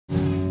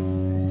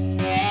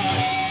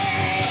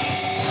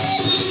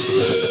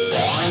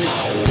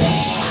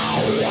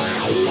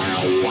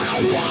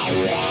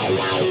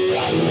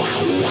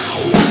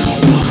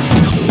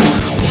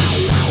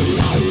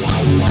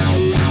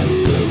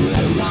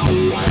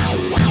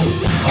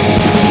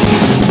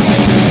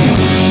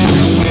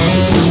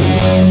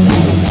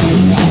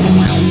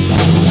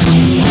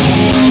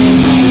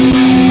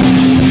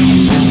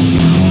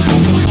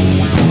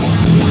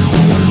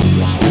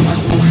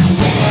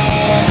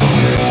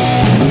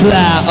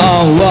Fly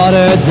on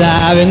water,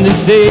 dive in the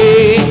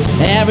sea.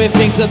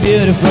 Everything's so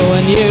beautiful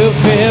when you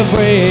feel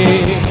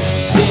free.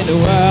 See the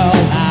world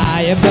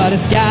high above the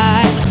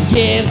sky.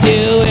 Gives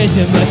you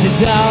vision, but you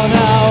don't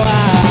know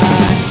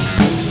why.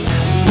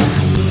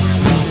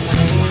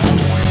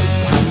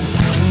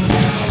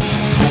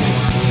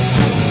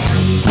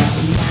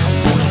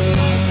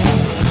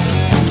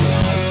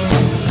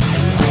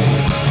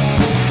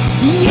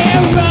 Yeah,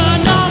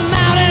 run on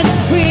mountains,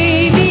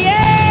 breathe the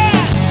air.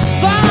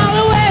 Follow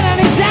the wind and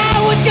decide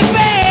what you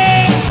be.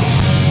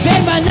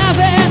 Think about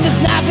nothing,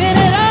 there's nothing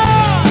at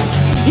all.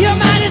 Your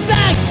mind is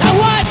blank, and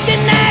what's the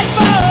next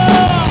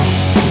for?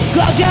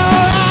 Close your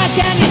eyes,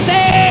 can you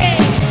see?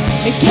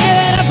 And give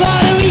it up for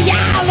the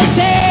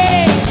reality.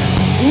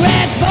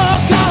 Red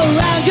smoke all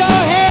around your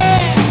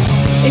head.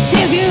 It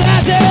seems you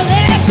have to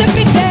live to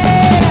be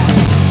dead.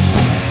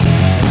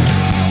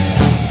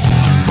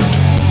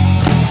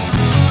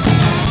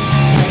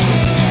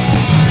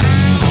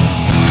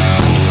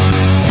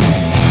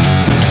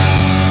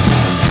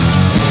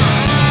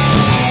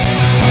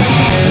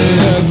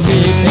 Look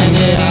deep in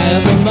the eye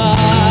of the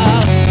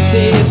mob.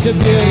 See it's a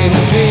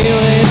beautiful,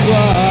 feel its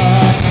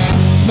warmth.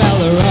 Smell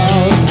the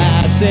rose,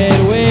 acid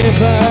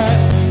wafer.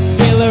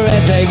 Feel the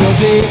red, they go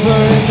deeper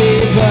and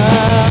deeper.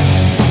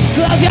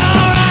 Close your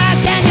eyes,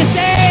 can you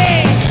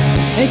see?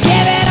 And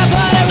give it up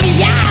for the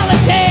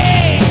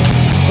reality.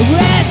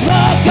 Red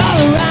smoke all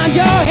around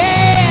your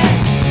head.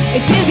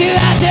 It seems you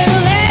have to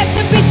live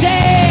to be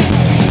dead.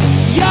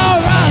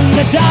 You're on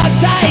the dark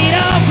side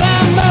of the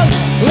moon,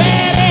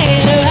 ready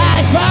to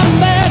hide from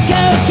the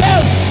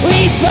cold.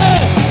 Reach for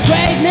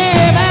great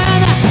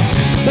nirvana,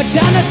 but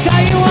I'm not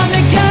sure you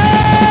wanna go.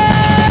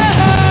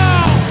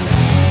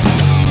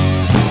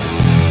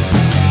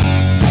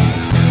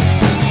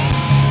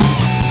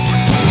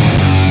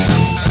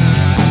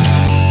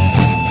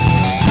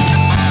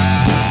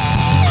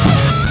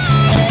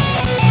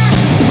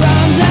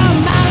 Run down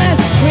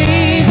mountains,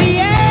 breathe the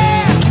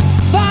air.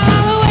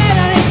 Follow the wind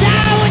and it's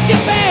not what you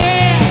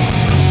fear.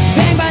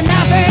 Think about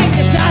nothing,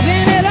 it's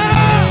nothing at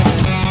all.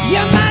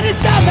 Your mind is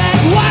so bad,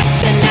 what's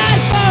the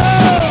night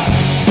for?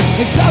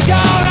 Close your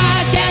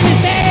eyes, can you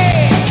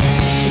see?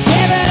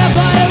 Give it up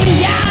for the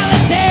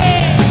reality.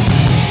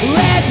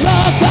 Red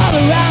smoke all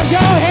around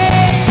your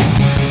head.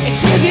 It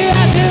seems you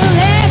have to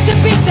live to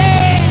be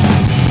dead.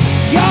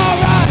 You're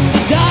on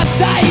the dark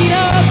side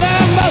of the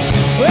moon,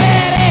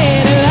 ready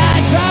to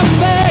hide from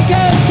the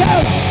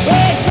cold.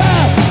 Reach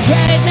for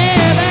great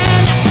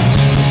nirvana,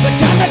 but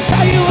I'm not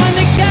sure you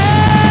wanna go.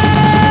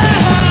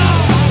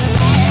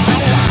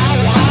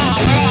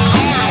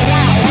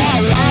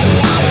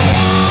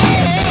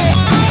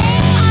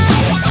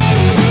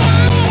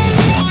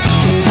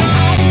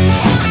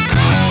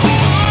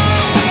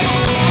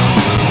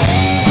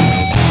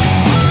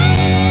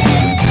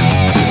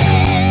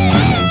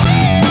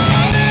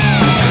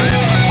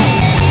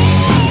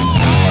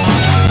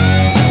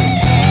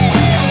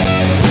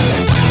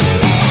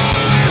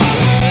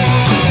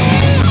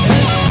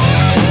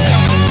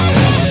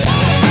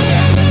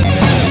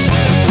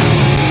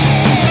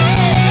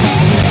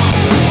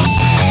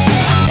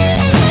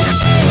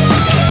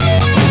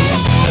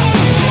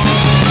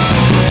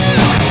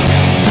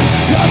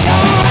 Close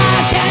your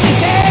eyes, can you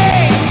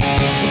see?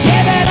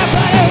 Give it up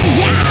for the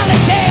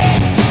reality.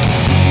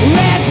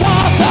 Red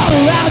smoke all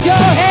around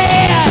your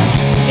head.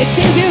 It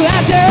seems you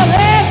have to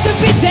live to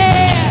be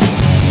dead.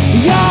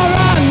 You're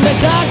on the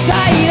dark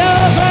side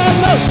of the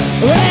moon,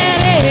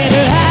 ready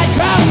to hide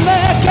from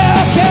the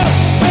cold.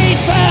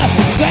 Reach for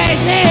great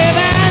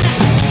nirvana,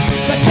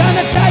 but I'm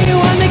not sure you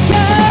wanna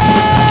go.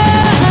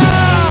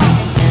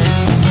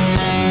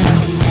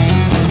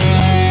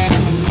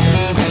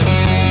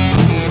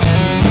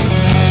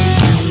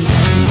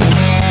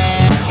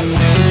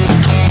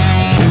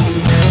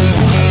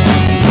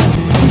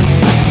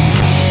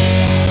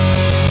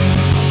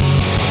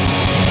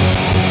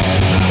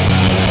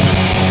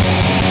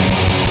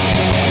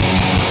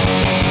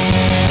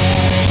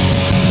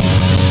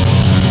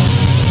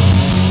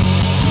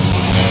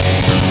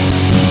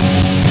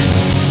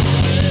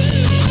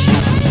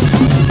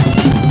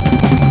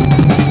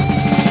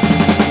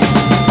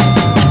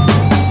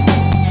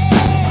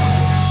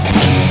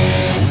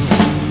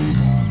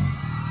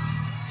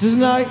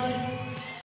 Tonight